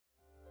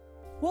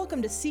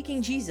Welcome to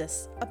Seeking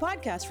Jesus, a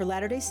podcast for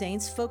Latter-day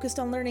Saints focused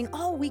on learning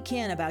all we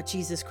can about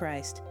Jesus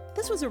Christ.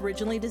 This was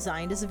originally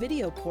designed as a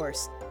video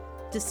course.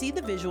 To see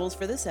the visuals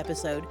for this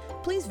episode,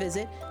 please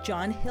visit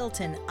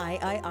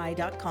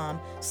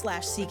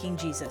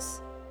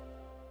johnhiltoniii.com/seekingjesus.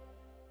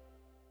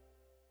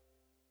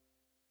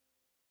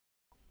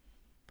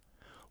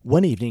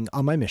 One evening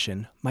on my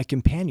mission, my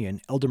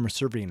companion, Elder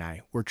Mercervi, and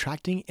I were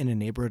tracting in a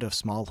neighborhood of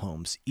small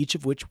homes, each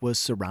of which was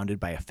surrounded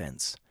by a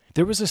fence.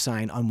 There was a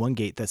sign on one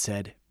gate that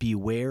said,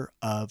 "Beware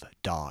of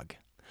dog."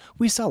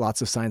 We saw lots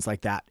of signs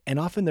like that, and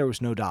often there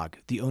was no dog.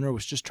 The owner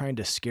was just trying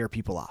to scare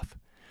people off.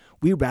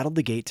 We rattled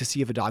the gate to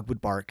see if a dog would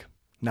bark.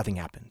 Nothing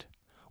happened.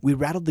 We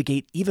rattled the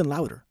gate even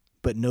louder,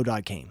 but no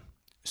dog came.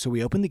 So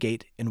we opened the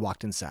gate and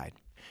walked inside.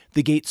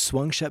 The gate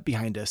swung shut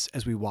behind us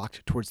as we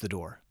walked towards the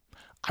door.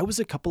 I was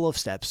a couple of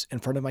steps in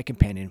front of my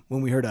companion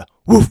when we heard a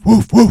woof,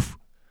 woof, woof.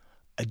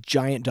 A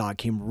giant dog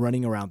came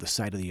running around the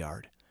side of the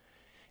yard.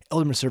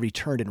 Elder Mercervi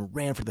turned and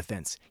ran for the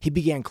fence. He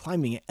began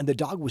climbing it, and the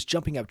dog was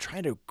jumping up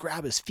trying to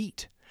grab his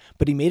feet.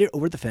 But he made it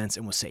over the fence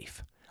and was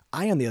safe.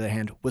 I, on the other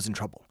hand, was in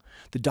trouble.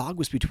 The dog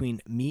was between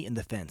me and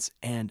the fence,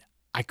 and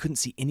I couldn't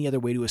see any other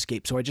way to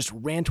escape, so I just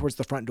ran towards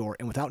the front door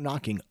and without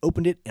knocking,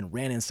 opened it and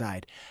ran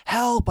inside.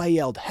 "Help!" I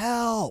yelled.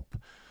 "Help!"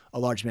 A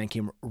large man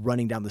came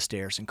running down the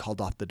stairs and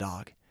called off the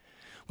dog.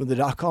 When the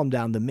dog calmed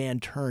down, the man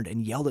turned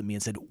and yelled at me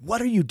and said,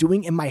 "What are you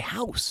doing in my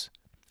house?"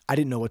 I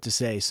didn't know what to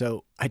say,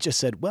 so I just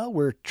said, "Well,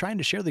 we're trying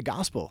to share the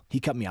gospel." He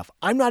cut me off.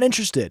 "I'm not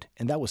interested."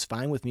 And that was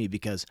fine with me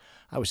because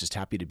I was just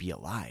happy to be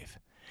alive.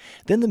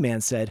 Then the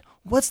man said,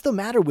 "What's the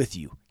matter with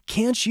you?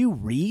 Can't you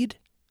read?"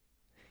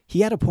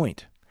 He had a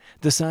point.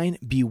 The sign,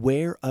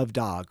 "Beware of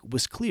dog,"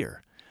 was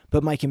clear,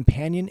 but my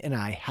companion and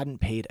I hadn't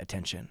paid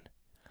attention.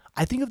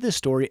 I think of this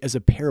story as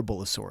a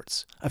parable of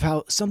sorts, of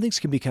how some things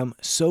can become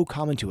so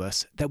common to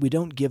us that we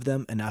don't give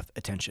them enough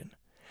attention.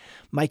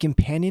 My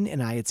companion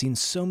and I had seen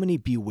so many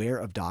beware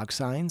of dog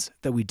signs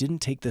that we didn't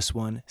take this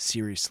one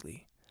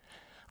seriously.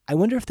 I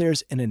wonder if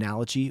there's an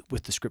analogy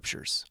with the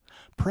scriptures.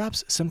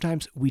 Perhaps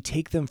sometimes we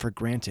take them for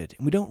granted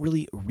and we don't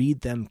really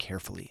read them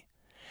carefully.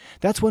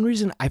 That's one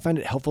reason I find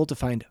it helpful to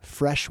find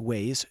fresh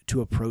ways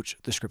to approach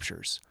the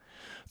scriptures.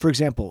 For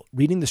example,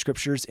 reading the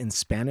scriptures in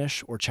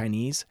Spanish or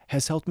Chinese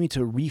has helped me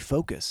to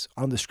refocus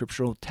on the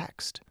scriptural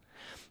text.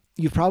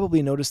 You've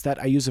probably noticed that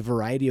I use a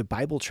variety of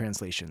Bible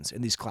translations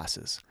in these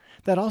classes.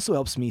 That also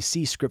helps me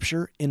see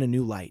scripture in a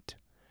new light.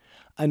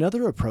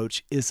 Another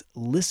approach is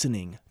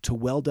listening to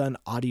well-done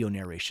audio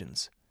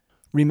narrations.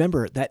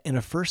 Remember that in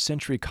a first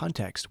century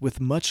context with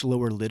much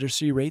lower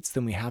literacy rates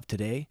than we have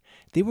today,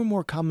 they were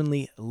more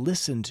commonly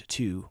listened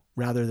to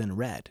rather than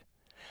read.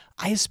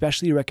 I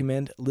especially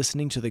recommend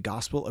listening to the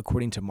Gospel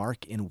according to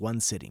Mark in one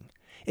sitting.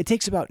 It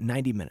takes about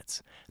 90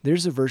 minutes.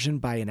 There's a version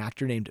by an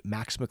actor named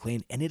Max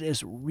McLean, and it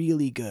is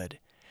really good.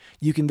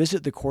 You can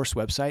visit the course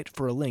website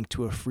for a link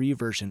to a free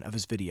version of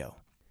his video.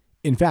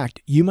 In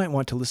fact, you might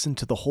want to listen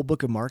to the whole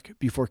book of Mark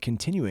before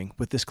continuing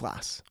with this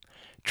class.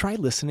 Try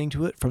listening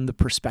to it from the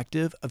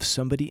perspective of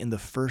somebody in the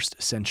first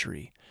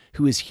century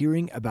who is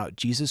hearing about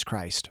Jesus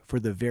Christ for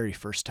the very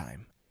first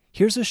time.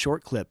 Here's a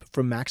short clip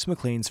from Max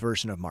McLean's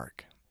version of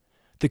Mark.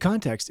 The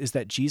context is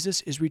that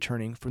Jesus is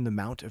returning from the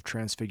Mount of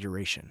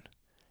Transfiguration,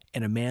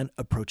 and a man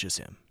approaches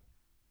him.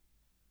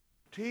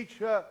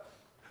 "Teacher,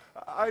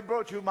 I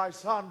brought you my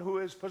son who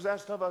is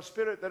possessed of a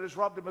spirit that has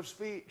robbed him of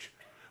speech.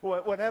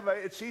 Whenever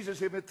it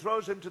seizes him, it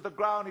throws him to the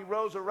ground. He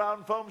rolls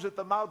around, foams at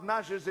the mouth,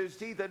 gnashes his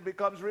teeth, and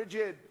becomes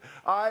rigid.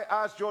 I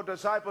asked your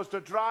disciples to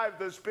drive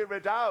the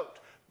spirit out,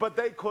 but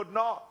they could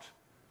not."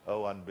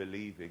 "O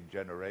unbelieving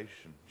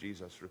generation,"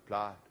 Jesus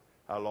replied,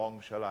 "how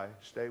long shall I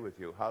stay with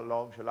you? How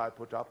long shall I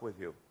put up with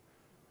you?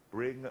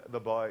 Bring the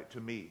boy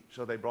to me."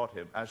 So they brought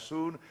him. As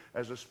soon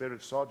as the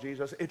spirit saw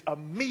Jesus, it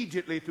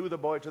immediately threw the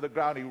boy to the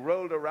ground. He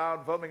rolled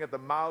around, foaming at the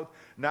mouth,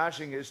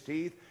 gnashing his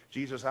teeth.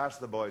 Jesus asked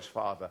the boy's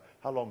father,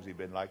 "How long's he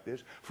been like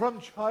this?" "From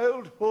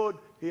childhood,"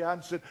 he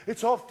answered.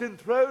 "It's often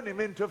thrown him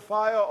into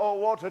fire or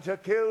water to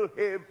kill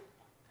him.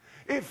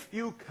 If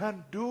you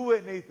can do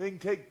anything,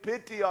 take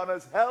pity on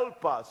us.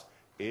 Help us."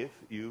 "If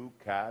you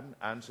can,"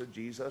 answered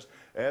Jesus,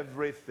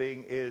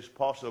 "everything is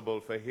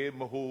possible for him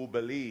who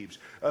believes."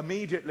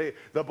 Immediately,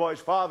 the boy's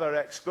father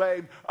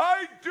exclaimed,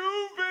 "I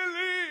do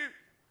believe.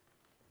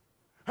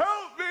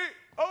 Help me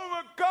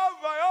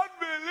overcome my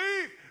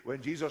unbelief."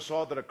 When Jesus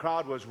saw that a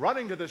crowd was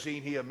running to the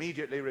scene, he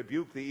immediately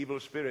rebuked the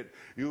evil spirit.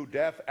 "You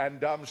deaf and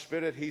dumb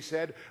spirit," he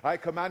said, "I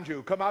command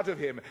you, come out of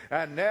him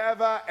and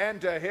never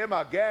enter him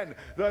again."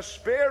 The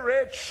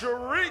spirit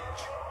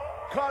shrieked,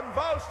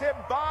 convulsed him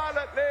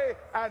violently,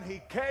 and he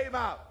came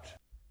out.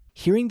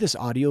 Hearing this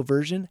audio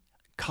version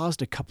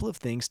caused a couple of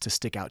things to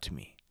stick out to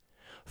me.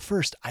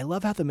 First, I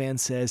love how the man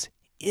says,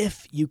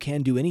 "If you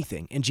can do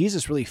anything," and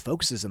Jesus really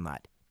focuses on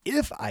that.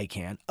 If I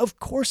can, of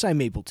course I'm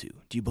able to.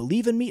 Do you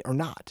believe in me or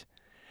not?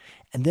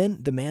 And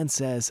then the man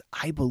says,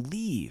 "I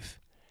believe.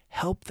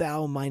 Help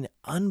thou mine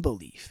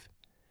unbelief."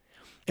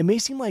 It may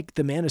seem like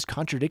the man is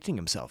contradicting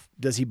himself.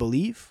 Does he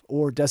believe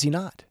or does he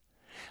not?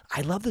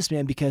 I love this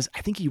man because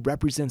I think he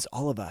represents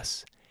all of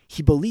us.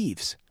 He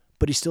believes,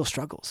 but he still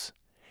struggles.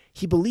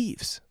 He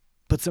believes,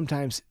 but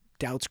sometimes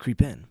doubts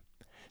creep in.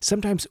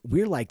 Sometimes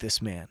we're like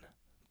this man,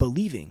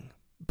 believing,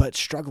 but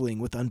struggling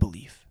with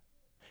unbelief.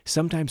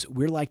 Sometimes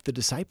we're like the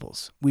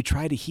disciples. We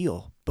try to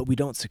heal, but we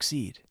don't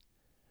succeed.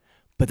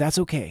 But that's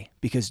okay,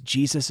 because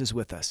Jesus is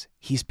with us.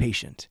 He's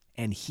patient,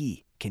 and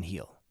he can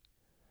heal.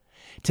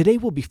 Today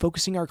we'll be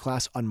focusing our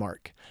class on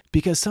Mark,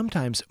 because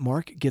sometimes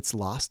Mark gets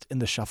lost in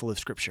the shuffle of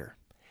Scripture.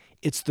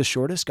 It's the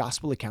shortest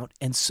gospel account,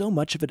 and so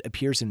much of it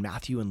appears in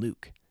Matthew and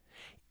Luke.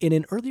 In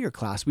an earlier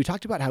class, we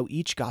talked about how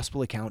each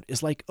gospel account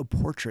is like a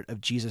portrait of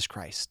Jesus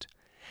Christ.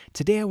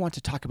 Today I want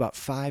to talk about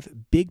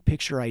 5 big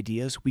picture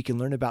ideas we can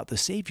learn about the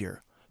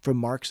Savior from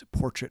Mark's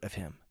portrait of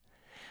him.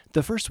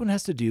 The first one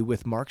has to do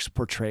with Mark's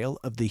portrayal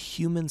of the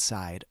human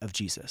side of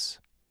Jesus.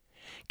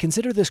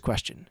 Consider this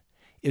question: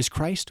 is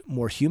Christ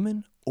more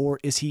human or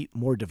is he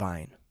more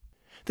divine?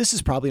 This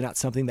is probably not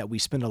something that we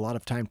spend a lot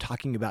of time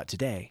talking about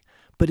today,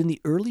 but in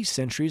the early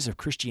centuries of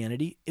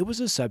Christianity, it was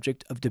a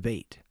subject of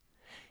debate.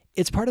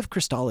 It's part of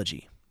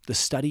Christology, the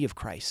study of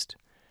Christ.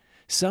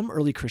 Some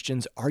early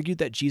Christians argued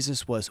that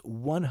Jesus was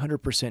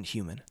 100%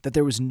 human, that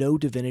there was no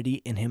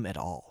divinity in him at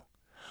all.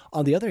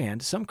 On the other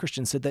hand, some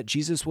Christians said that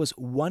Jesus was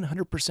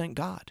 100%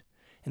 God,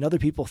 and other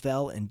people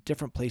fell in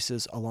different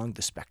places along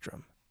the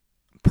spectrum.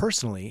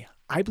 Personally,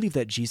 I believe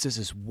that Jesus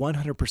is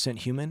 100%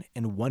 human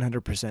and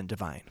 100%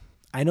 divine.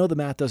 I know the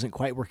math doesn't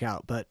quite work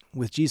out, but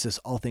with Jesus,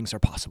 all things are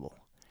possible.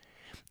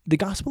 The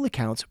gospel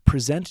accounts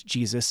present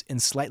Jesus in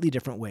slightly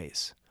different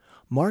ways.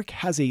 Mark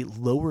has a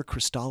lower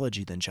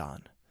Christology than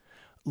John.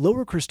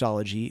 Lower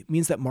Christology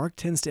means that Mark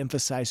tends to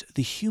emphasize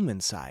the human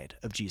side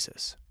of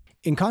Jesus.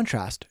 In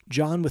contrast,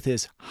 John, with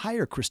his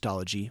higher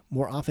Christology,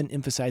 more often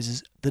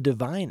emphasizes the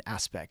divine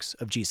aspects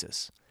of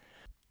Jesus.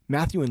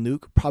 Matthew and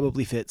Luke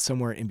probably fit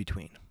somewhere in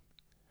between.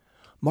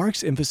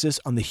 Mark's emphasis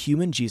on the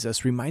human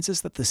Jesus reminds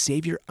us that the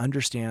Savior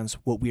understands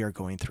what we are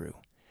going through.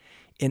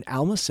 In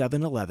Alma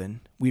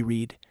 7:11, we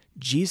read,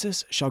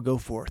 "Jesus shall go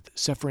forth,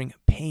 suffering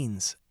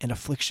pains and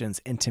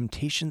afflictions and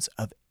temptations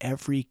of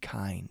every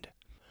kind."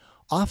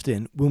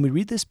 Often, when we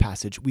read this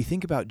passage, we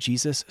think about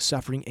Jesus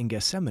suffering in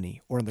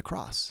Gethsemane or on the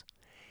cross.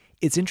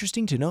 It's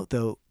interesting to note,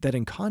 though, that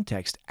in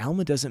context,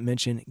 Alma doesn't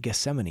mention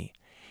Gethsemane.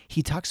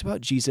 He talks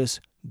about Jesus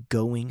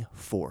going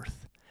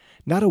forth.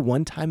 Not a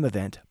one-time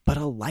event, but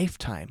a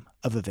lifetime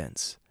of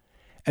events.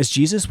 As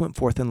Jesus went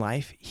forth in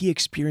life, he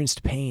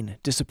experienced pain,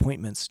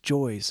 disappointments,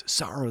 joys,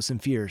 sorrows,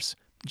 and fears,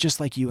 just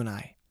like you and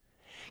I.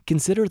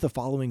 Consider the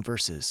following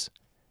verses.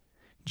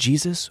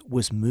 Jesus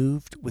was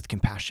moved with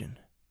compassion.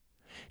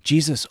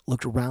 Jesus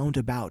looked round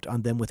about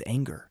on them with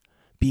anger,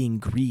 being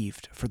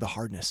grieved for the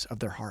hardness of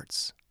their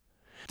hearts.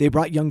 They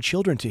brought young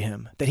children to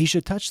him, that he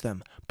should touch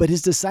them, but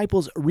his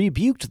disciples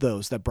rebuked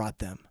those that brought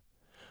them.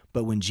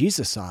 But when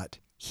Jesus saw it,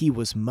 he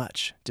was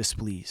much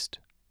displeased.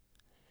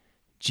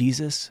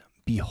 Jesus,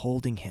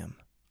 beholding him,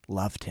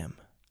 loved him.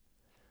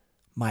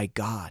 My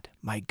God,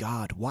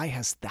 why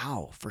hast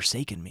thou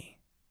forsaken me?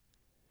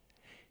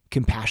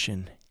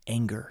 Compassion,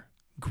 anger,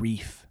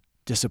 grief,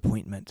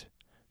 disappointment,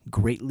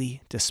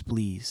 greatly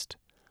displeased,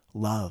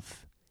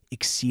 love,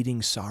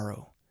 exceeding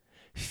sorrow,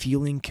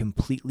 feeling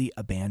completely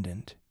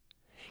abandoned.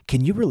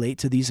 Can you relate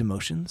to these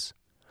emotions?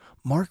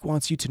 Mark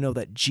wants you to know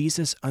that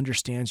Jesus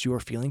understands your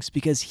feelings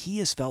because he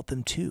has felt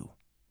them too.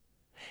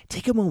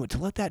 Take a moment to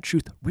let that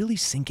truth really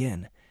sink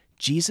in.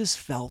 Jesus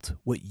felt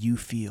what you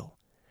feel.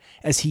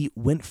 As he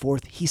went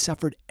forth, he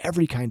suffered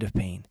every kind of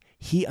pain.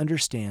 He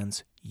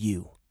understands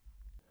you.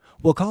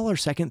 We'll call our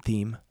second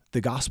theme,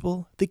 the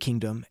gospel, the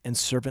kingdom, and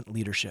servant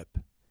leadership.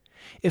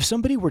 If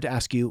somebody were to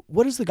ask you,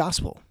 what is the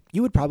gospel?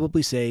 You would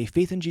probably say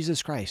faith in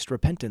Jesus Christ,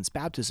 repentance,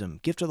 baptism,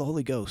 gift of the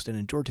Holy Ghost, and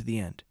endure to the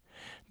end.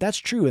 That's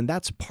true, and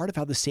that's part of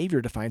how the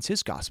Savior defines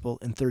his gospel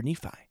in 3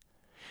 Nephi.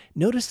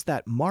 Notice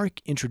that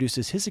Mark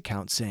introduces his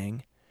account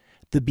saying,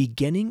 the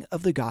beginning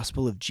of the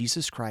gospel of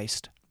Jesus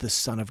Christ, the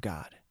Son of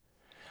God.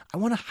 I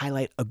want to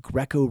highlight a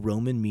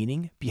Greco-Roman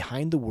meaning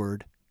behind the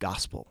word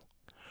gospel.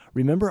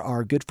 Remember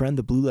our good friend,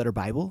 the Blue Letter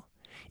Bible?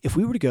 If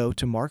we were to go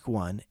to Mark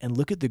 1 and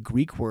look at the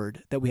Greek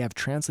word that we have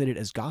translated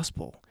as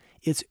gospel,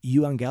 it's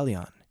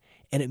euangelion,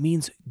 and it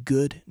means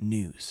good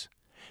news.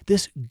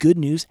 This good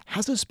news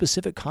has a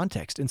specific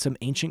context in some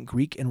ancient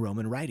Greek and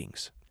Roman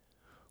writings.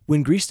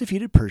 When Greece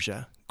defeated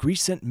Persia,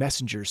 Greece sent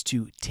messengers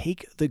to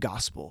take the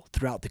gospel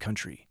throughout the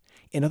country.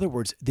 In other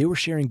words, they were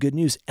sharing good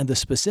news, and the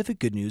specific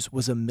good news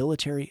was a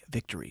military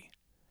victory.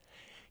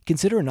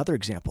 Consider another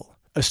example.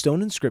 A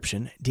stone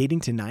inscription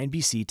dating to 9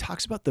 BC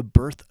talks about the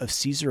birth of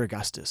Caesar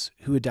Augustus,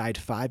 who had died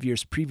 5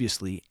 years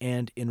previously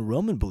and, in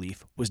Roman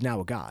belief, was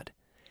now a god.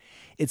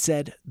 It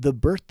said, "The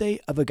birthday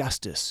of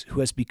Augustus,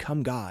 who has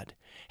become God,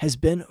 has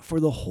been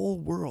for the whole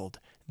world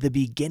the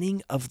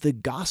beginning of the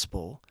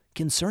gospel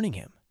concerning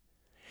him."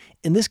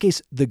 In this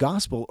case, the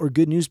gospel, or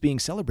good news being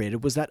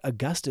celebrated, was that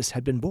Augustus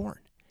had been born.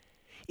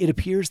 It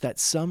appears that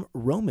some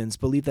Romans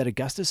believed that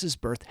Augustus'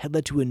 birth had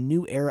led to a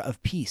new era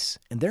of peace.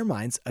 In their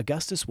minds,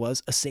 Augustus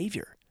was a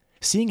savior.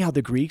 Seeing how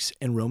the Greeks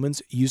and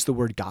Romans use the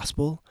word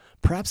gospel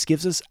perhaps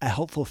gives us a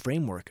helpful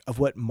framework of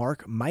what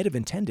Mark might have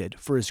intended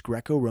for his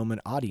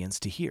Greco-Roman audience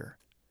to hear.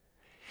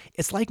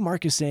 It's like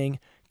Mark is saying,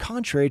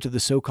 contrary to the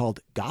so-called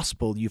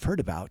gospel you've heard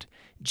about,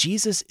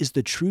 Jesus is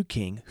the true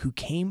king who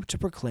came to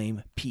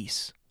proclaim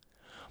peace.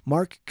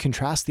 Mark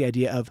contrasts the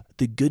idea of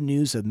the good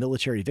news of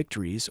military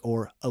victories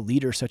or a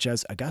leader such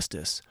as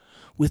Augustus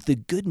with the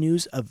good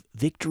news of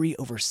victory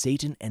over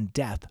Satan and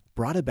death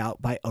brought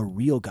about by a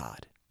real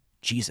God,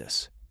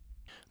 Jesus.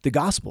 The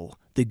gospel,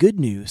 the good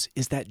news,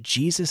 is that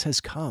Jesus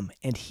has come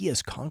and he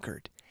has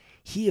conquered.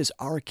 He is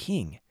our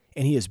king,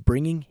 and he is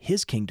bringing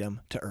his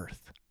kingdom to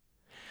earth.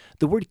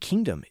 The word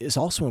kingdom is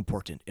also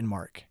important in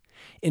Mark.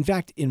 In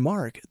fact, in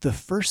Mark, the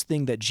first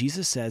thing that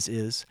Jesus says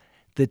is,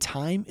 "The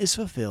time is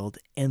fulfilled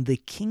and the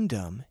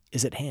kingdom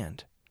is at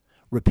hand.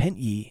 Repent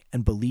ye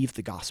and believe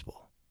the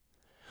gospel."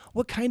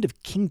 What kind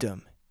of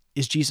kingdom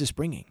is Jesus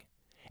bringing?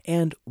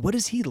 And what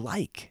is he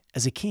like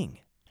as a king?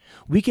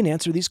 We can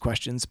answer these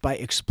questions by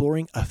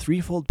exploring a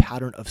threefold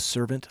pattern of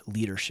servant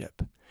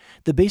leadership.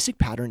 The basic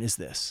pattern is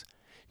this.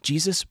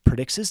 Jesus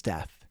predicts his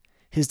death.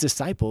 His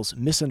disciples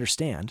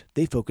misunderstand.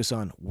 They focus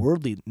on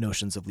worldly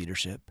notions of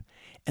leadership.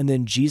 And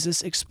then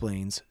Jesus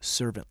explains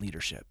servant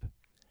leadership.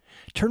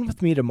 Turn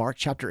with me to Mark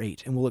chapter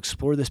 8, and we'll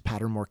explore this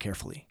pattern more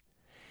carefully.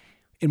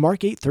 In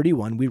Mark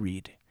 8:31, we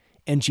read,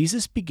 "And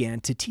Jesus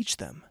began to teach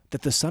them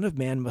that the Son of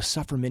Man must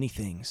suffer many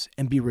things,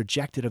 and be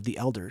rejected of the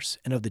elders,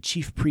 and of the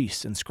chief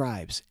priests and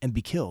scribes, and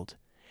be killed,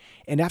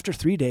 and after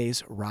 3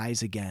 days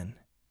rise again.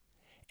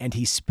 And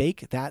he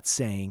spake that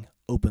saying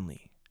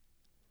openly."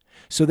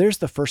 So there's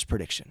the first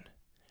prediction.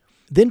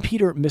 Then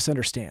Peter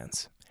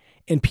misunderstands,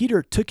 and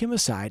Peter took him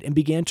aside and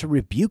began to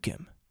rebuke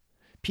him.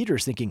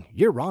 Peter's thinking,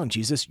 "You're wrong,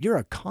 Jesus. You're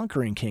a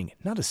conquering king,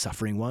 not a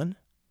suffering one."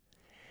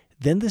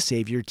 Then the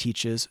Savior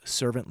teaches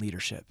servant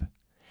leadership.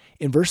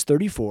 In verse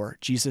 34,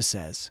 Jesus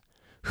says,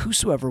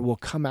 "Whosoever will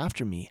come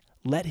after me,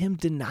 let him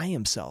deny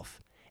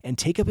himself, and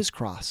take up his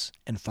cross,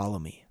 and follow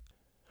me.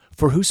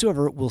 For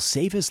whosoever will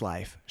save his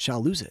life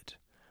shall lose it.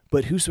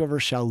 But whosoever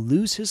shall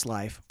lose his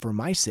life for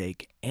my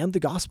sake and the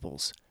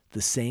gospel's,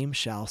 the same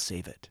shall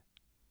save it."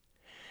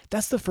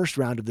 That's the first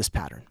round of this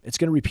pattern. It's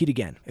going to repeat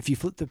again. If you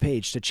flip the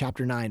page to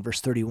chapter 9, verse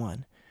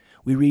 31,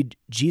 we read,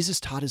 "Jesus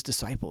taught his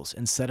disciples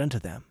and said unto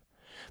them,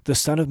 The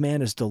Son of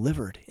Man is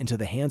delivered into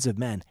the hands of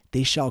men.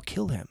 They shall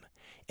kill him.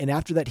 And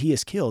after that he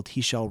is killed,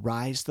 he shall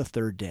rise the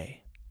third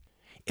day."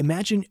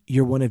 Imagine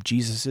you're one of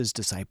Jesus'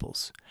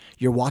 disciples.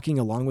 You're walking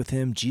along with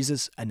him.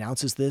 Jesus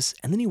announces this,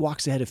 and then he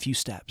walks ahead a few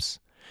steps.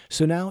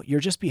 So now you're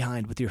just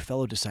behind with your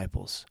fellow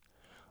disciples.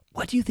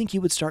 What do you think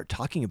you would start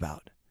talking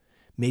about?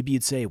 Maybe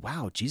you'd say,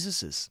 "Wow,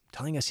 Jesus is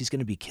telling us he's going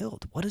to be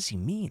killed. What does he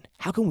mean?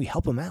 How can we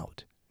help him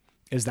out?"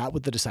 Is that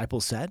what the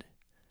disciples said?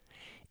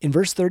 In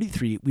verse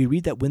 33, we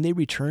read that when they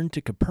returned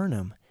to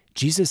Capernaum,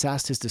 Jesus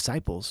asked his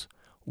disciples,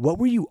 "What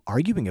were you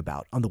arguing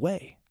about on the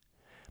way?"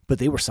 But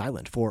they were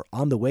silent, for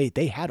on the way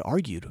they had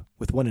argued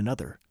with one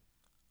another.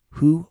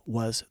 Who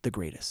was the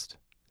greatest?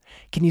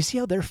 Can you see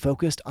how they're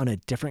focused on a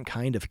different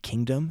kind of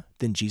kingdom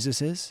than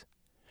Jesus is?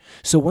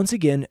 So once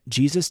again,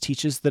 Jesus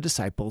teaches the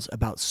disciples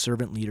about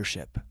servant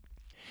leadership.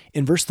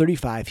 In verse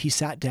 35, he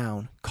sat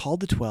down,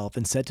 called the 12,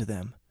 and said to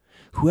them,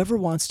 "Whoever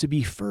wants to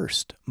be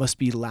first must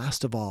be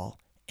last of all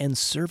and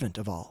servant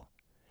of all."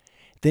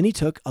 Then he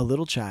took a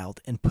little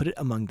child and put it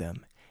among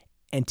them,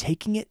 and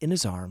taking it in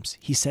his arms,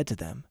 he said to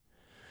them,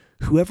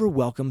 "Whoever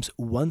welcomes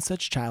one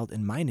such child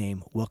in my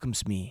name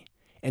welcomes me,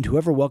 and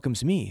whoever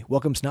welcomes me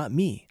welcomes not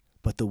me,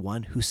 but the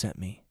one who sent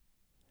me."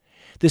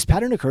 This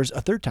pattern occurs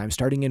a third time,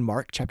 starting in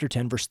Mark chapter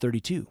 10, verse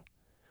 32.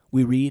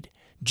 We read,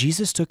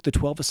 "Jesus took the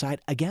 12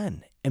 aside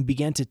again and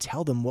began to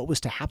tell them what was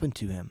to happen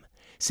to him,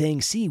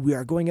 saying, See, we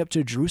are going up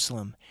to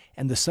Jerusalem,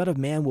 and the Son of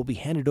Man will be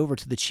handed over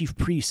to the chief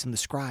priests and the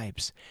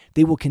scribes.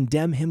 They will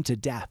condemn him to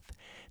death.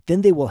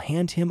 Then they will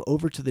hand him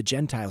over to the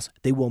Gentiles.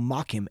 They will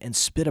mock him and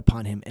spit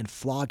upon him and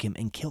flog him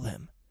and kill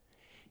him.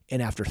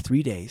 And after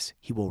 3 days,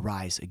 he will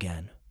rise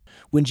again."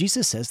 When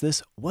Jesus says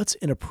this, what's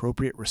an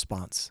appropriate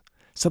response?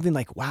 Something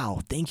like,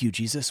 "Wow, thank you,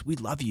 Jesus. We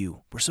love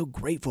you. We're so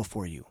grateful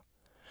for you."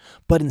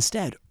 But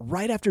instead,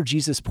 right after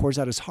Jesus pours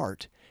out his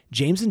heart,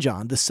 James and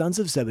John, the sons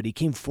of Zebedee,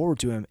 came forward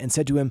to him and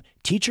said to him,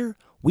 "Teacher,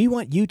 we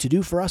want you to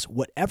do for us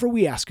whatever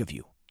we ask of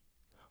you."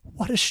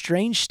 What a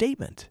strange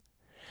statement.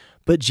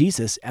 But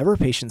Jesus, ever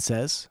patient,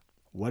 says,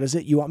 "What is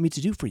it you want me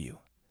to do for you?"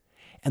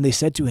 And they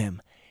said to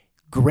him,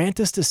 "Grant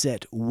us to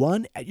sit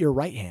one at your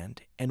right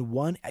hand and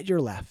one at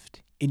your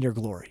left in your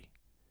glory."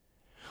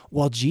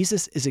 While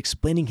Jesus is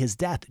explaining his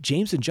death,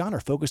 James and John are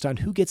focused on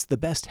who gets the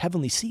best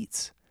heavenly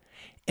seats.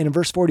 And in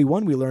verse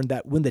 41, we learned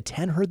that when the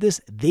 10 heard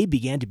this, they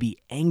began to be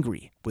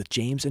angry with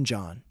James and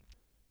John.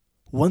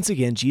 Once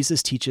again,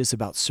 Jesus teaches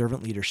about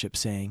servant leadership,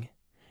 saying,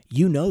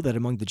 "You know that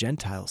among the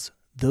Gentiles,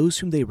 those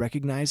whom they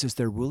recognize as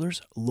their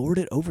rulers lord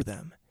it over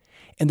them,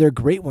 and their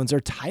great ones are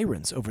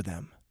tyrants over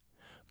them.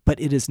 But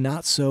it is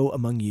not so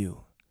among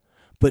you.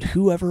 But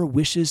whoever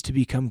wishes to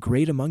become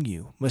great among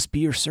you must be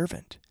your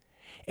servant,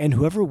 and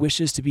whoever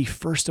wishes to be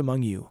first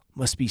among you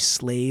must be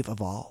slave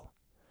of all.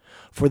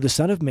 For the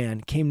Son of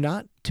Man came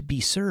not to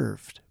be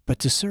served, but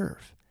to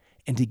serve,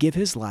 and to give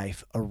his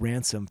life a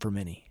ransom for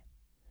many."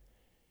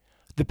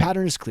 The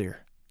pattern is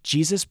clear.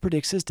 Jesus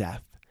predicts his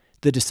death.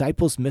 The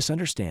disciples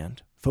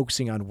misunderstand,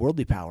 focusing on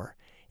worldly power,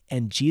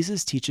 and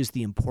Jesus teaches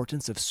the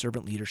importance of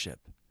servant leadership.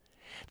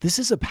 This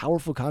is a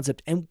powerful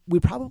concept, and we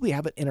probably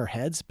have it in our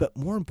heads, but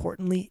more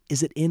importantly,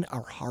 is it in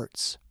our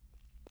hearts?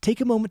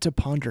 Take a moment to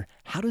ponder,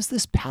 how does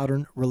this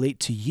pattern relate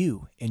to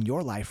you in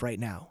your life right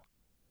now?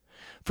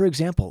 For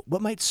example,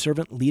 what might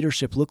servant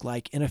leadership look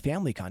like in a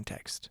family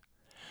context?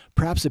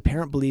 Perhaps a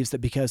parent believes that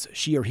because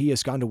she or he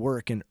has gone to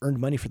work and earned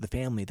money for the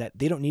family, that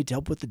they don't need to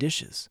help with the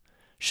dishes.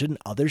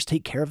 Shouldn't others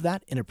take care of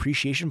that in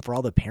appreciation for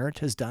all the parent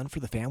has done for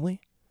the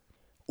family?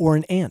 Or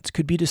an aunt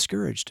could be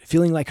discouraged,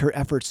 feeling like her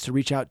efforts to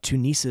reach out to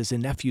nieces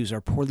and nephews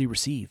are poorly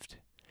received.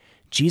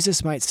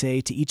 Jesus might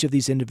say to each of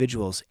these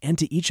individuals and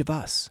to each of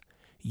us,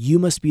 "You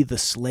must be the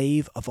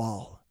slave of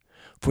all.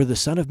 For the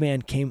Son of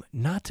Man came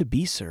not to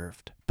be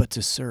served, but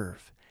to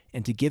serve,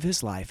 and to give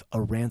his life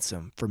a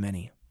ransom for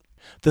many."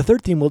 The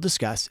third theme we'll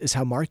discuss is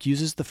how Mark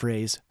uses the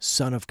phrase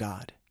Son of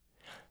God.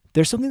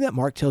 There's something that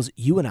Mark tells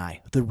you and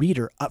I, the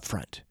reader, up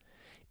front.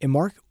 In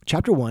Mark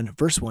chapter 1,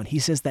 verse 1, he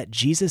says that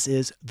Jesus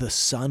is the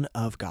Son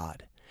of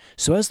God.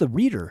 So as the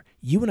reader,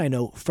 you and I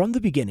know from the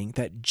beginning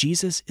that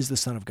Jesus is the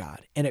Son of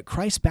God. And at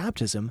Christ's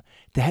baptism,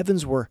 the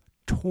heavens were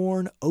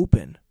torn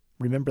open.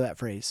 Remember that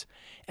phrase.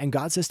 And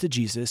God says to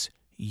Jesus,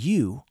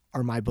 "You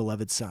are my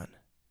beloved Son."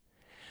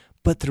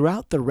 But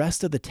throughout the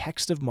rest of the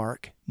text of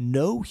Mark,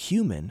 no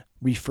human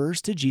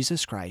refers to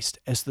Jesus Christ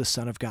as the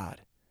Son of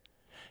God.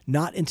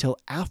 Not until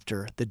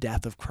after the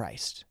death of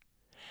Christ.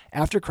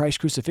 After Christ's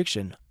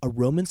crucifixion, a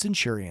Roman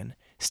centurion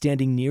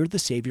standing near the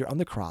Savior on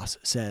the cross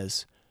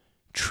says,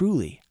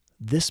 "Truly,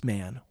 this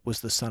man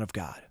was the Son of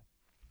God."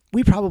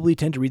 We probably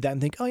tend to read that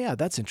and think, oh yeah,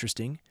 that's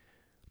interesting.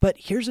 But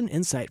here's an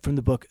insight from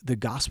the book, The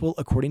Gospel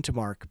According to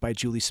Mark by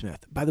Julie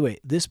Smith. By the way,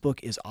 this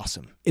book is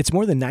awesome. It's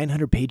more than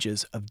 900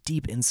 pages of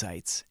deep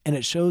insights, and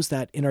it shows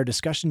that in our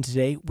discussion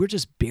today, we're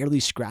just barely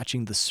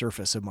scratching the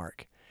surface of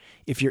Mark.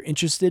 If you're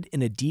interested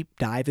in a deep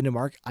dive into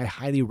Mark, I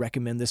highly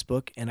recommend this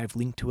book, and I've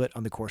linked to it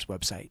on the course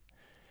website.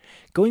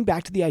 Going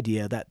back to the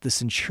idea that the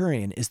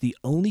centurion is the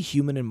only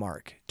human in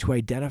Mark to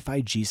identify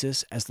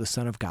Jesus as the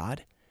Son of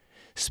God,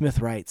 Smith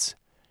writes,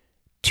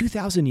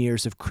 2,000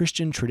 years of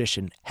Christian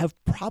tradition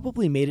have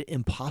probably made it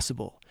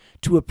impossible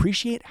to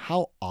appreciate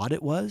how odd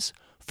it was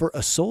for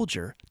a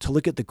soldier to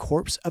look at the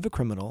corpse of a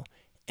criminal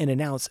and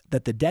announce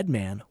that the dead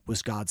man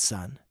was God's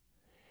Son.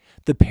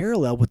 The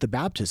parallel with the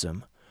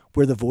baptism,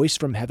 where the voice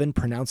from heaven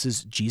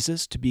pronounces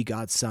Jesus to be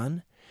God's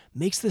Son,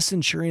 makes the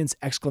centurion's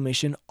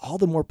exclamation all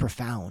the more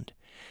profound,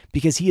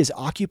 because he is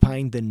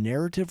occupying the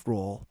narrative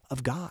role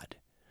of God,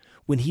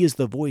 when he is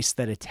the voice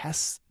that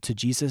attests to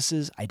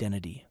Jesus'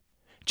 identity.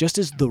 Just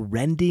as the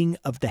rending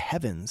of the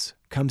heavens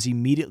comes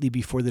immediately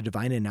before the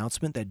divine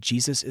announcement that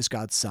Jesus is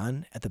God's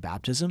Son at the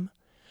baptism,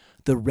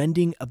 the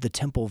rending of the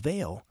temple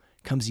veil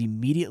comes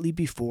immediately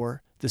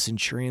before the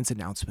centurion's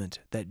announcement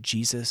that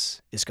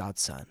Jesus is God's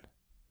Son.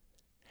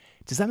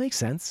 Does that make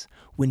sense?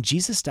 When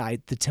Jesus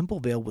died, the temple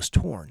veil was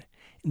torn.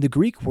 And the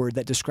Greek word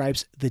that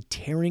describes the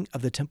tearing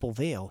of the temple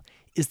veil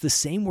is the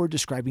same word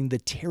describing the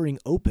tearing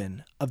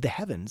open of the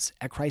heavens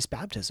at Christ's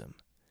baptism.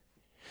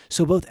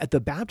 So both at the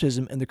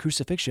baptism and the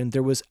crucifixion,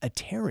 there was a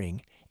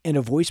tearing and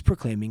a voice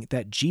proclaiming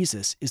that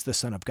Jesus is the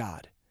Son of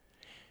God.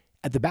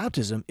 At the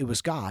baptism, it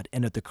was God,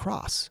 and at the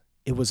cross,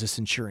 it was a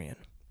centurion.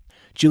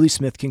 Julie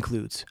Smith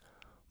concludes,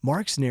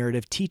 Mark's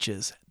narrative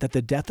teaches that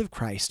the death of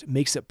Christ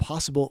makes it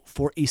possible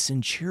for a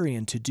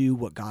centurion to do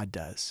what God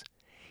does.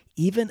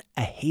 Even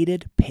a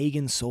hated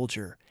pagan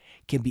soldier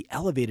can be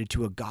elevated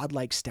to a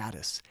godlike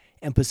status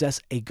and possess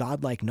a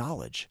godlike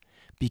knowledge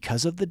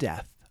because of the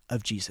death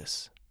of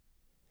Jesus.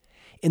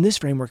 In this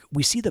framework,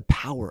 we see the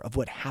power of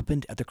what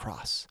happened at the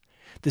cross.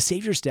 The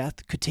Savior's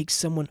death could take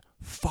someone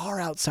far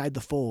outside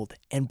the fold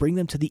and bring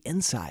them to the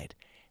inside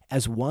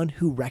as one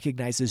who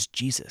recognizes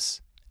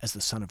Jesus as the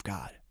Son of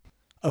God.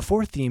 A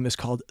fourth theme is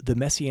called the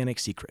Messianic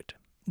Secret.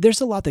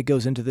 There's a lot that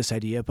goes into this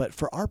idea, but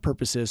for our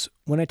purposes,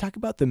 when I talk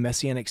about the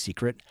Messianic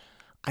Secret,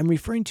 I'm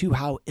referring to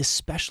how,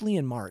 especially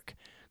in Mark,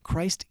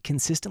 Christ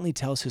consistently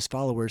tells his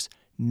followers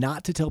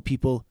not to tell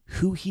people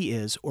who he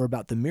is or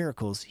about the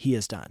miracles he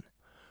has done.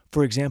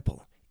 For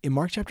example, in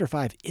Mark chapter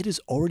 5, it has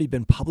already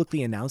been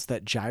publicly announced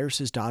that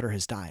Jairus' daughter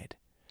has died.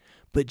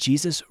 But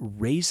Jesus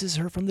raises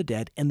her from the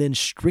dead and then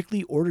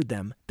strictly ordered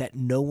them that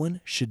no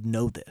one should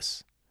know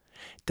this.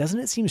 Doesn't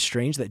it seem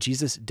strange that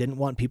Jesus didn't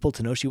want people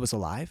to know she was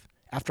alive?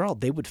 After all,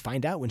 they would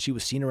find out when she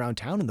was seen around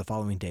town in the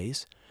following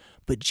days.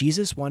 But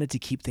Jesus wanted to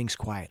keep things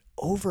quiet.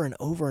 Over and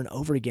over and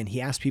over again,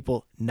 he asked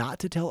people not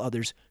to tell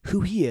others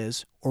who he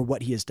is or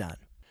what he has done.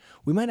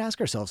 We might ask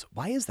ourselves,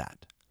 why is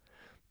that?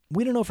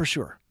 We don't know for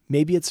sure.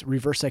 Maybe it's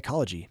reverse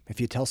psychology.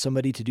 If you tell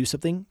somebody to do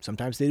something,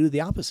 sometimes they do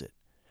the opposite.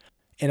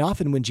 And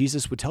often when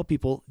Jesus would tell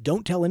people,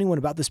 don't tell anyone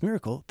about this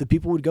miracle, the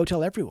people would go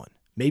tell everyone.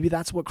 Maybe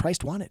that's what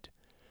Christ wanted.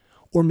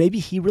 Or maybe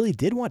he really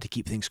did want to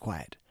keep things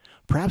quiet.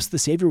 Perhaps the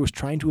Savior was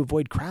trying to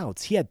avoid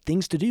crowds. He had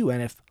things to do,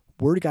 and if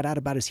word got out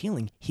about his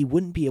healing, he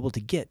wouldn't be able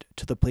to get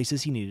to the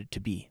places he needed to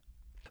be.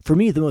 For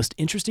me, the most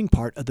interesting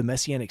part of the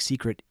Messianic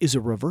Secret is a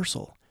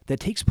reversal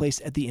that takes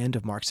place at the end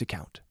of Mark's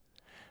account.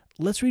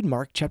 Let's read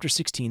Mark chapter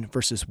 16,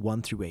 verses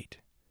 1 through 8.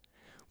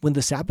 When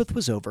the Sabbath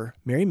was over,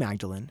 Mary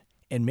Magdalene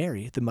and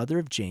Mary, the mother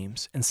of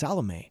James, and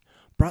Salome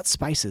brought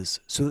spices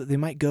so that they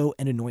might go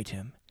and anoint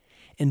him.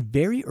 And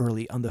very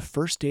early on the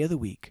first day of the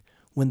week,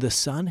 when the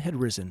sun had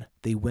risen,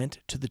 they went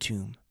to the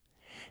tomb.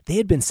 They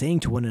had been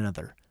saying to one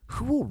another,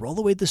 "Who will roll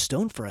away the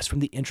stone for us from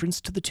the entrance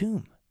to the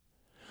tomb?"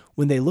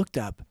 When they looked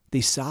up,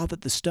 they saw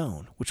that the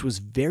stone, which was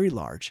very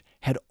large,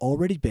 had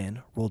already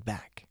been rolled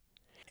back.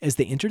 As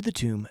they entered the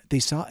tomb, they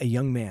saw a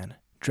young man,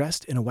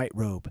 dressed in a white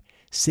robe,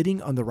 sitting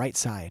on the right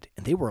side,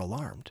 and they were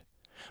alarmed.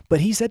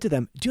 But he said to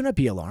them, "Do not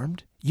be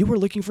alarmed. You were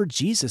looking for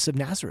Jesus of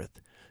Nazareth,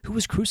 who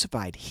was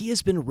crucified. He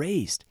has been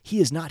raised.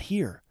 He is not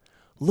here.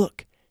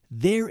 Look,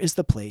 there is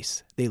the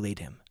place they laid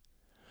him.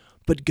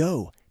 But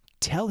go,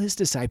 tell his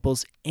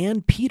disciples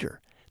and Peter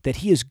that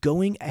he is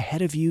going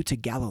ahead of you to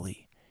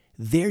Galilee.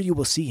 There you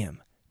will see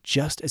him,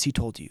 just as he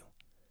told you."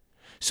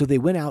 So they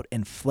went out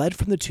and fled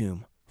from the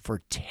tomb,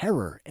 for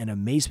terror and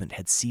amazement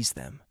had seized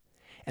them.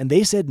 And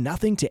they said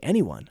nothing to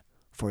anyone,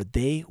 for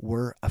they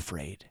were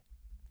afraid.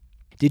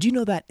 Did you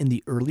know that in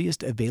the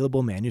earliest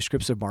available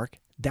manuscripts of Mark,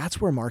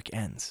 that's where Mark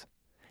ends?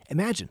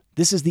 Imagine,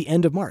 this is the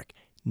end of Mark.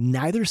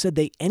 Neither said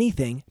they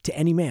anything to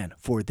any man,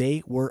 for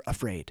they were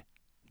afraid.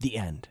 The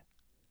end.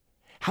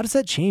 How does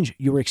that change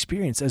your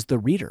experience as the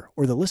reader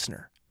or the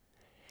listener?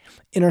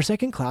 In our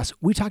second class,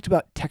 we talked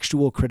about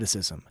textual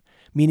criticism,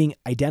 meaning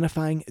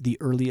identifying the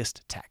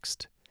earliest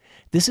text.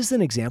 This is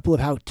an example of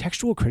how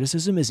textual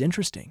criticism is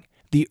interesting.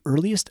 The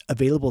earliest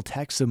available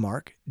texts of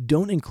Mark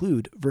don't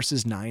include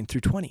verses 9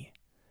 through 20.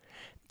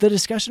 The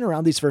discussion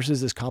around these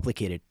verses is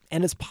complicated,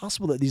 and it's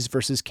possible that these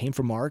verses came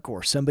from Mark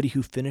or somebody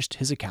who finished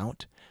his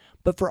account.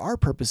 But for our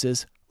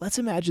purposes, let's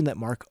imagine that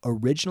Mark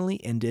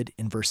originally ended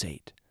in verse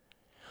 8.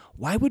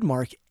 Why would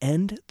Mark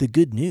end the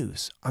good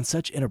news on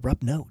such an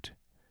abrupt note?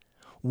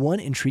 One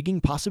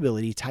intriguing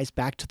possibility ties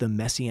back to the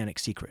messianic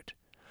secret.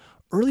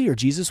 Earlier,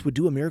 Jesus would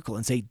do a miracle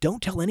and say,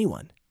 "Don't tell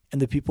anyone,"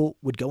 and the people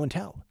would go and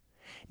tell.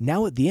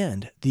 Now at the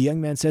end, the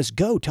young man says,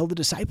 "Go, tell the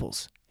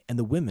disciples," and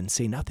the women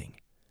say nothing.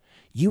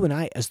 You and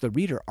I, as the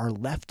reader, are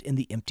left in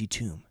the empty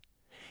tomb.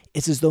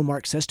 It's as though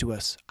Mark says to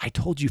us, "I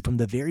told you from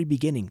the very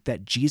beginning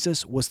that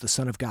Jesus was the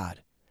Son of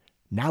God.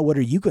 Now what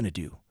are you going to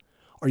do?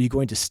 Are you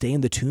going to stay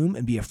in the tomb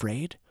and be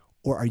afraid?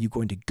 Or are you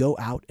going to go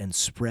out and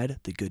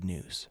spread the good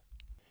news?"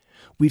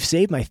 We've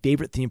saved my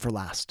favorite theme for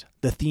last,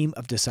 the theme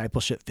of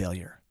discipleship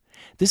failure.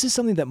 This is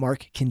something that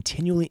Mark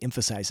continually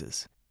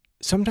emphasizes.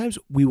 Sometimes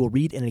we will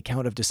read an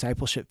account of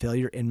discipleship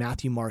failure in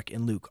Matthew, Mark,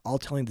 and Luke, all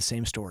telling the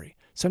same story.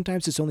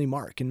 Sometimes it's only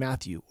Mark and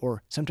Matthew,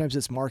 or sometimes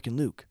it's Mark and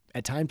Luke.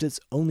 At times it's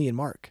only in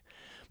Mark.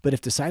 But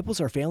if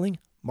disciples are failing,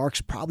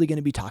 Mark's probably going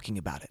to be talking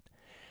about it.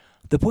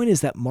 The point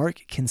is that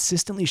Mark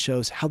consistently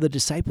shows how the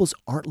disciples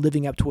aren't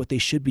living up to what they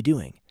should be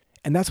doing.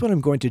 And that's what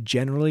I'm going to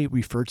generally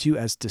refer to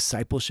as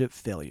discipleship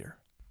failure.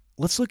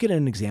 Let's look at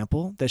an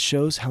example that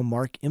shows how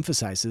Mark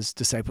emphasizes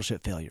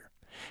discipleship failure.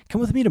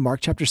 Come with me to Mark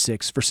chapter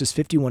 6, verses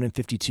 51 and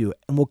 52,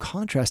 and we'll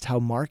contrast how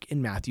Mark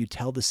and Matthew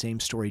tell the same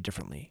story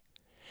differently.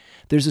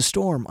 There's a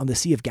storm on the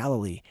Sea of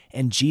Galilee,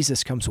 and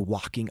Jesus comes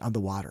walking on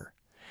the water.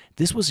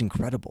 This was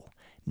incredible.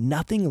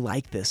 Nothing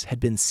like this had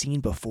been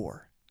seen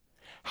before.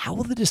 How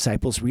will the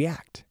disciples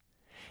react?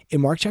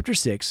 In Mark chapter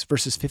 6,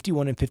 verses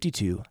 51 and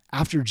 52,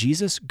 after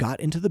Jesus got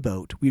into the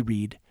boat, we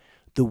read,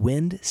 "The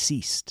wind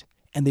ceased,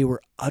 and they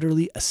were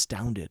utterly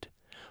astounded,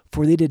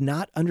 for they did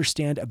not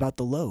understand about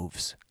the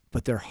loaves,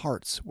 but their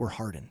hearts were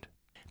hardened."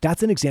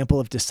 That's an example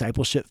of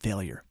discipleship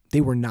failure. They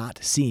were not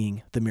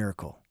seeing the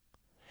miracle.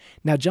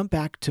 Now jump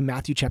back to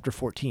Matthew chapter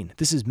 14.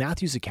 This is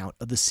Matthew's account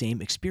of the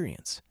same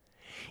experience.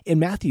 In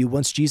Matthew,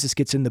 once Jesus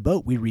gets in the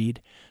boat, we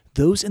read,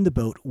 "Those in the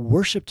boat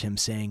worshiped him,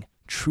 saying,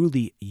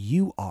 'Truly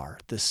you are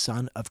the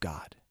Son of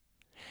God.'"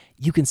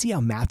 You can see how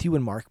Matthew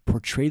and Mark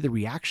portray the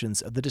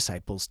reactions of the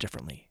disciples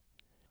differently.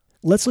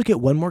 Let's look at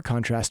one more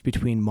contrast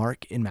between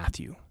Mark and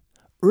Matthew.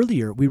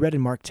 Earlier, we read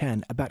in Mark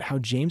 10 about how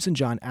James and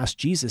John asked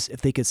Jesus if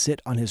they could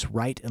sit on his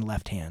right and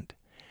left hand.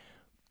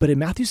 But in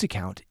Matthew's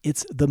account,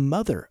 it's the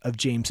mother of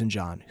James and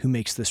John who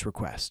makes this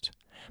request.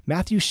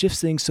 Matthew shifts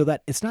things so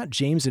that it's not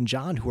James and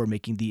John who are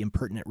making the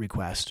impertinent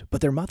request,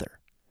 but their mother.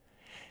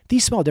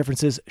 These small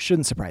differences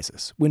shouldn't surprise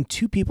us. When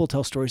two people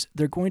tell stories,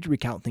 they're going to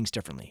recount things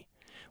differently.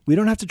 We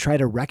don't have to try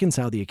to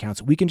reconcile the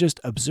accounts. We can just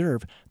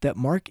observe that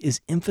Mark is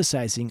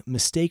emphasizing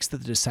mistakes that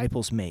the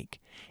disciples make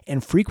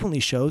and frequently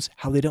shows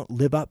how they don't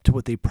live up to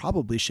what they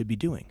probably should be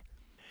doing.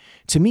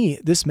 To me,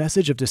 this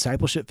message of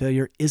discipleship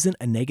failure isn't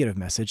a negative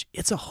message.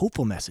 It's a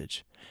hopeful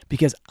message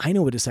because I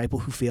know a disciple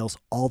who fails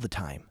all the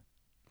time.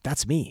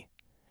 That's me.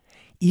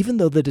 Even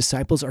though the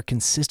disciples are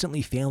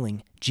consistently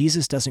failing,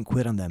 Jesus doesn't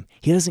quit on them.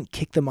 He doesn't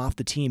kick them off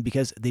the team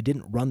because they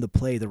didn't run the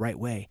play the right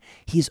way.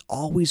 He's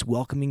always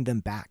welcoming them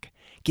back,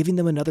 giving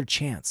them another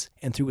chance,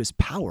 and through his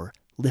power,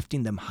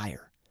 lifting them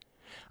higher.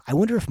 I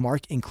wonder if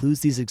Mark includes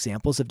these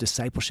examples of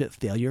discipleship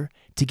failure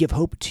to give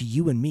hope to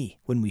you and me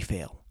when we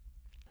fail.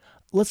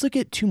 Let's look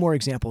at two more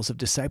examples of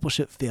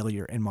discipleship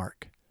failure in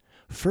Mark.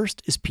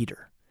 First is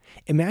Peter.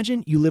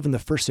 Imagine you live in the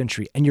first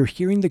century and you're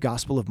hearing the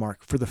Gospel of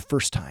Mark for the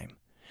first time.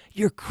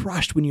 You're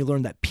crushed when you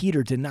learn that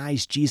Peter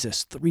denies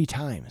Jesus 3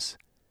 times.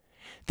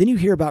 Then you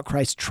hear about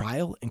Christ's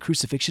trial and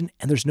crucifixion,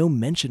 and there's no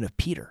mention of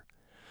Peter.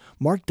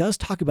 Mark does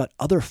talk about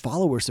other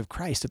followers of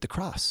Christ at the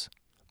cross,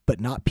 but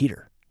not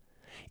Peter.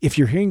 If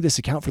you're hearing this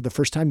account for the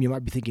first time, you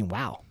might be thinking,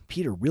 wow,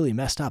 Peter really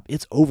messed up.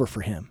 It's over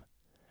for him.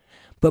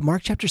 But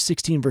Mark chapter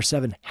 16, verse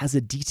 7 has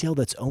a detail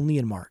that's only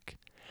in Mark.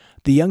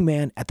 The young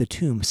man at the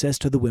tomb says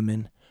to the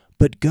women,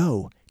 "But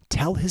go,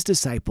 tell his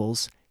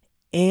disciples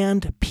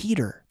and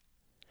Peter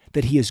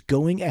that he is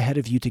going ahead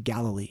of you to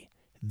Galilee.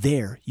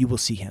 There you will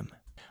see him."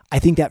 I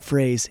think that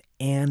phrase,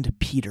 "and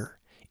Peter,"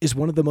 is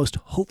one of the most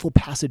hopeful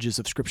passages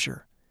of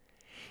Scripture.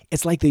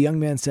 It's like the young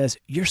man says,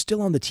 "You're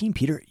still on the team,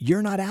 Peter.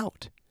 You're not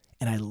out."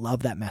 And I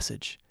love that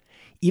message.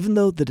 Even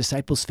though the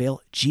disciples fail,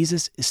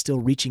 Jesus is still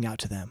reaching out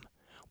to them.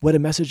 What a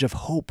message of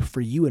hope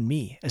for you and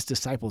me as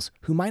disciples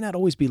who might not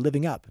always be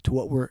living up to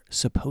what we're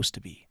supposed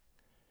to be.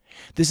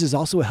 This is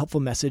also a helpful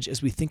message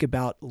as we think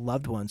about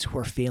loved ones who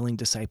are failing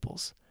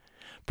disciples.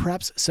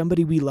 Perhaps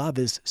somebody we love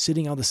is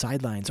sitting on the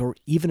sidelines or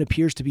even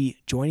appears to be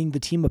joining the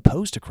team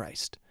opposed to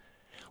Christ.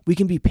 We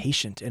can be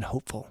patient and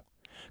hopeful.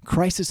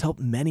 Christ has helped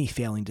many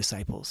failing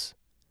disciples.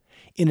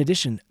 In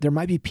addition, there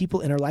might be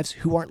people in our lives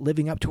who aren't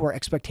living up to our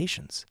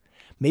expectations.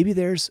 Maybe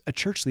there's a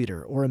church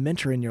leader or a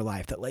mentor in your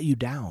life that let you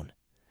down.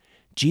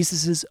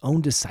 Jesus' own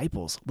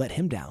disciples let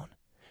him down,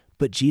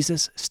 but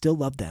Jesus still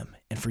loved them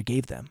and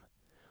forgave them.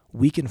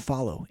 We can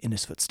follow in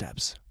his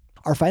footsteps.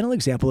 Our final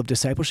example of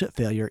discipleship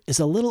failure is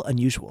a little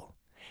unusual.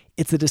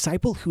 It's the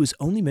disciple who is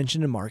only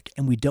mentioned in Mark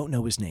and we don't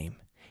know his name.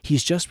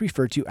 He's just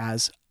referred to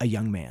as a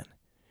young man.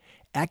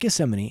 At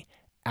Gethsemane,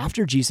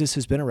 after Jesus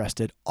has been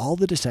arrested, all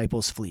the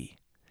disciples flee.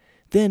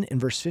 Then in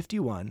verse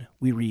 51,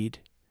 we read,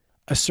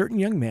 "A certain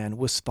young man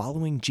was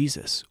following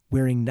Jesus,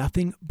 wearing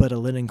nothing but a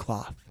linen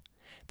cloth.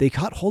 They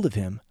caught hold of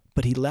him,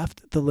 but he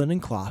left the linen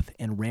cloth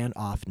and ran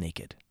off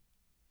naked."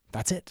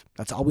 That's it.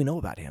 That's all we know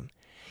about him.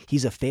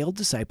 He's a failed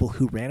disciple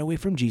who ran away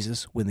from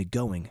Jesus when the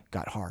going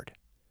got hard.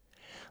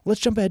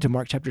 Let's jump ahead to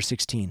Mark chapter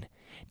 16.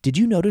 Did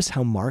you notice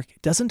how Mark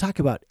doesn't talk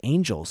about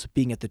angels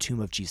being at the tomb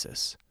of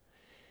Jesus?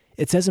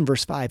 It says in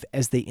verse 5,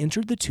 "As they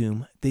entered the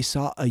tomb, they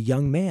saw a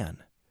young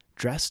man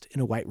dressed in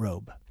a white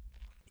robe."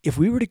 If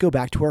we were to go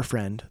back to our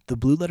friend, the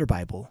Blue Letter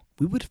Bible,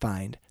 we would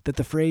find that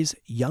the phrase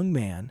young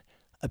man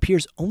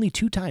appears only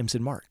 2 times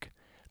in Mark: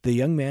 the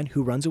young man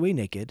who runs away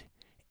naked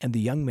and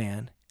the young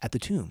man at the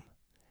tomb.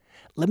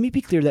 Let me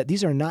be clear that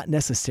these are not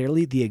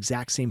necessarily the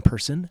exact same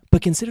person,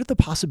 but consider the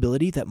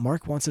possibility that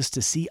Mark wants us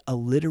to see a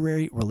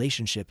literary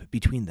relationship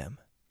between them.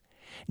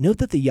 Note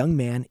that the young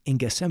man in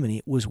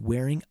Gethsemane was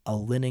wearing a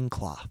linen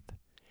cloth.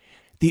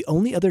 The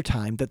only other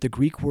time that the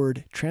Greek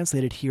word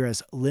translated here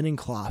as linen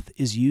cloth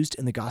is used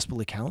in the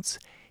gospel accounts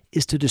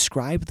is to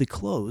describe the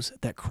clothes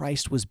that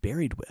Christ was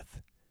buried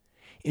with.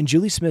 In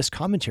Julie Smith's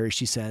commentary,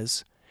 she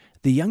says,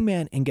 "The young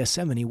man in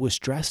Gethsemane was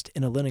dressed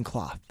in a linen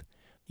cloth,"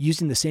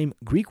 using the same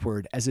Greek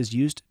word as is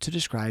used to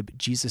describe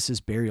Jesus'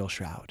 burial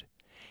shroud.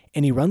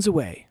 "And he runs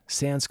away,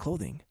 sans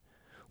clothing,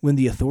 when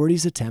the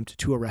authorities attempt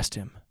to arrest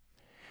him."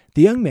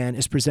 The young man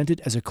is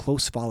presented as a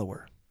close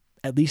follower,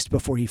 at least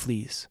before he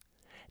flees.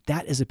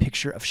 That is a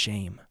picture of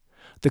shame.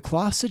 The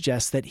cloth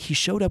suggests that he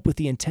showed up with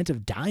the intent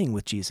of dying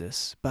with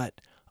Jesus, but,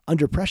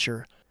 under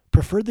pressure,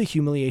 preferred the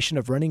humiliation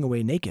of running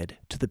away naked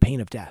to the pain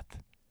of death.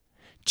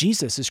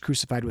 Jesus is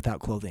crucified without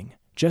clothing,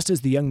 just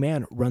as the young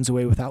man runs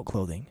away without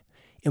clothing,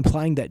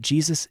 implying that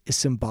Jesus is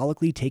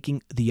symbolically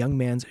taking the young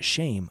man's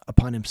shame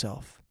upon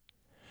himself.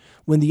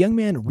 When the young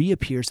man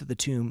reappears at the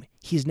tomb,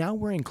 he is now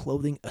wearing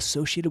clothing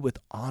associated with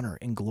honor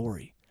and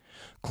glory,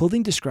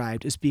 clothing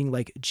described as being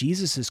like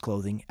Jesus'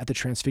 clothing at the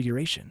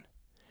Transfiguration.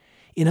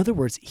 In other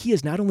words, he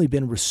has not only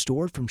been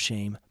restored from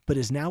shame, but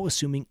is now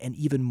assuming an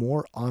even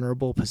more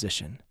honorable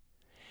position.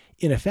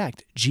 In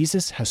effect,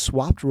 Jesus has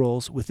swapped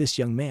roles with this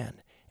young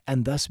man,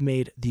 and thus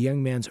made the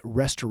young man's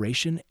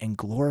restoration and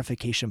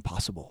glorification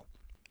possible.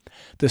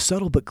 The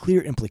subtle but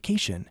clear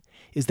implication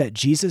is that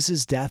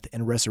Jesus' death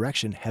and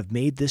resurrection have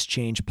made this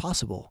change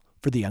possible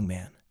for the young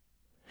man.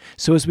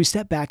 So as we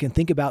step back and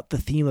think about the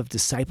theme of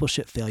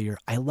discipleship failure,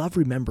 I love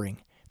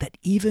remembering that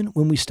even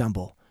when we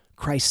stumble,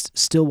 Christ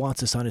still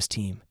wants us on his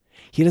team.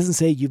 He doesn't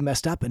say, "You've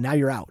messed up and now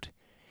you're out."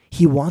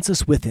 He wants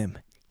us with him,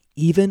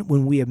 even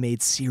when we have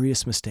made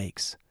serious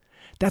mistakes.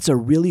 That's a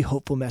really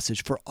hopeful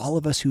message for all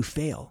of us who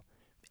fail,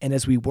 and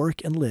as we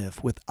work and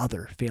live with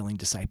other failing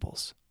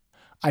disciples.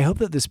 I hope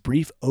that this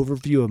brief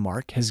overview of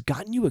Mark has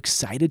gotten you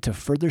excited to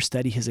further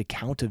study his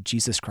account of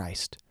Jesus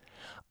Christ.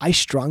 I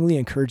strongly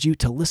encourage you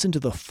to listen to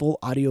the full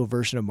audio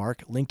version of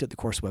Mark linked at the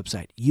course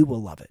website. You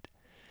will love it.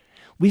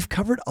 We've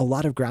covered a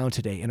lot of ground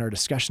today in our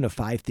discussion of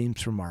 5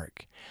 themes from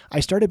Mark.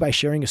 I started by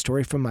sharing a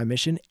story from my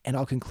mission, and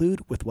I'll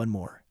conclude with one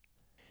more.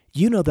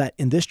 You know that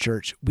in this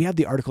church, we have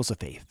the Articles of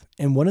Faith,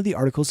 and one of the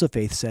Articles of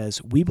Faith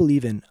says we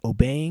believe in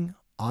obeying,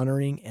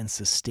 honoring, and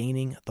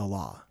sustaining the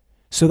law.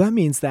 So that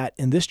means that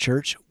in this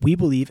church, we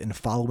believe in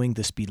following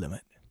the speed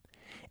limit.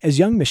 As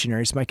young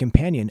missionaries, my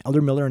companion,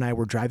 Elder Miller, and I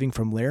were driving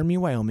from Laramie,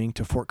 Wyoming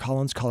to Fort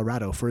Collins,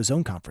 Colorado for a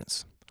zone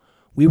conference.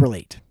 We were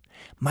late.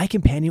 My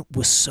companion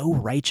was so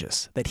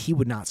righteous that he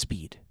would not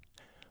speed.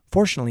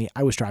 Fortunately,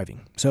 I was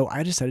driving, so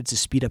I decided to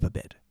speed up a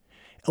bit.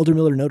 Elder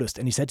Miller noticed,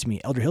 and he said to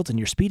me, "Elder Hilton,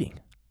 you're speeding."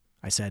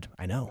 I said,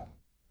 "I know."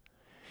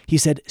 He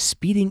said,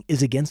 "Speeding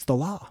is against the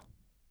law."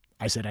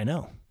 I said, "I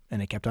know,"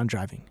 and I kept on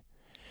driving.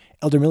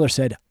 Elder Miller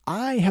said,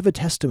 "I have a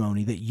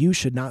testimony that you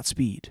should not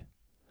speed."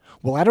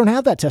 "Well, I don't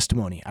have that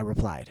testimony," I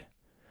replied.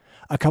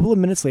 A couple of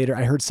minutes later,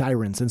 I heard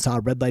sirens and saw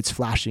red lights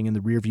flashing in the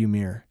rearview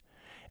mirror.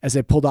 As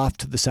I pulled off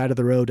to the side of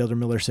the road, Elder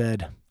Miller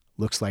said,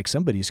 "Looks like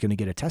somebody's going to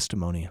get a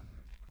testimony."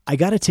 I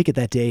got a ticket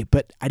that day,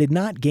 but I did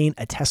not gain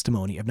a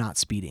testimony of not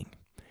speeding.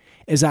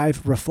 As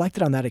I've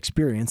reflected on that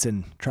experience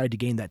and tried to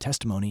gain that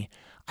testimony,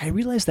 I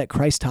realized that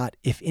Christ taught,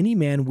 "If any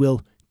man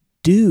will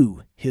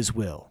do his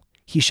will,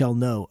 he shall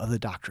know of the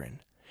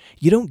doctrine."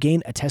 You don't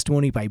gain a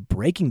testimony by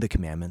breaking the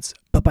commandments,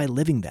 but by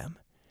living them.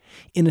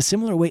 In a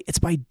similar way, it's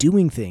by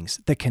doing things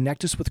that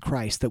connect us with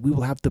Christ that we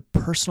will have the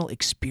personal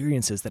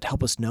experiences that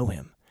help us know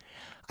him.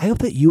 I hope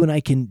that you and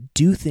I can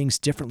do things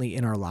differently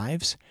in our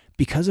lives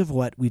because of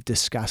what we've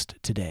discussed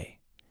today.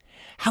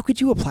 How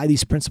could you apply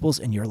these principles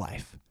in your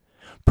life?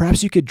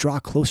 Perhaps you could draw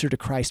closer to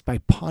Christ by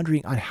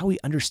pondering on how he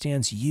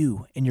understands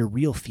you and your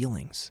real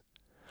feelings.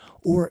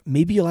 Or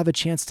maybe you'll have a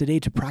chance today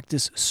to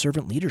practice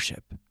servant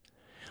leadership.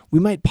 We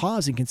might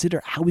pause and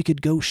consider how we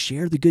could go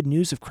share the good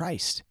news of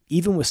Christ,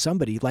 even with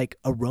somebody like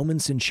a Roman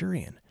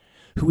centurion,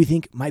 who we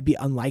think might be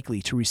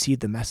unlikely to receive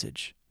the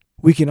message.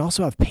 We can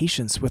also have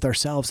patience with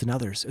ourselves and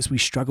others as we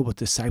struggle with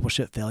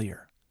discipleship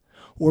failure.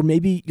 Or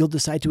maybe you'll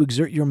decide to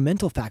exert your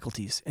mental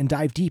faculties and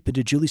dive deep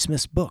into Julie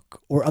Smith's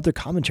book or other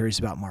commentaries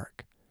about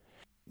Mark.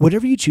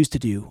 Whatever you choose to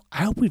do,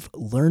 I hope we've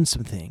learned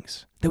some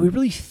things, that we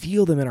really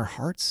feel them in our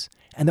hearts,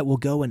 and that we'll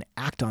go and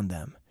act on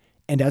them,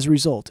 and as a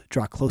result,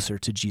 draw closer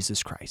to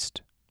Jesus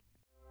Christ.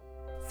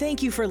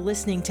 Thank you for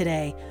listening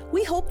today.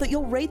 We hope that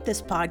you'll rate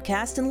this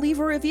podcast and leave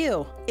a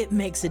review. It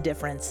makes a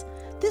difference.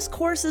 This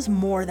course is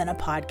more than a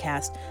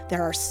podcast.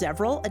 There are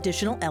several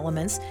additional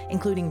elements,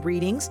 including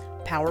readings,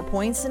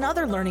 PowerPoints, and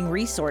other learning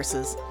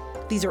resources.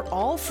 These are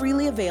all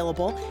freely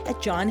available at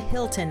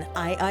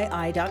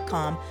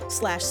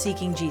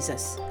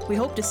johnhiltonii.com/seekingjesus. We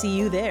hope to see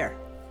you there.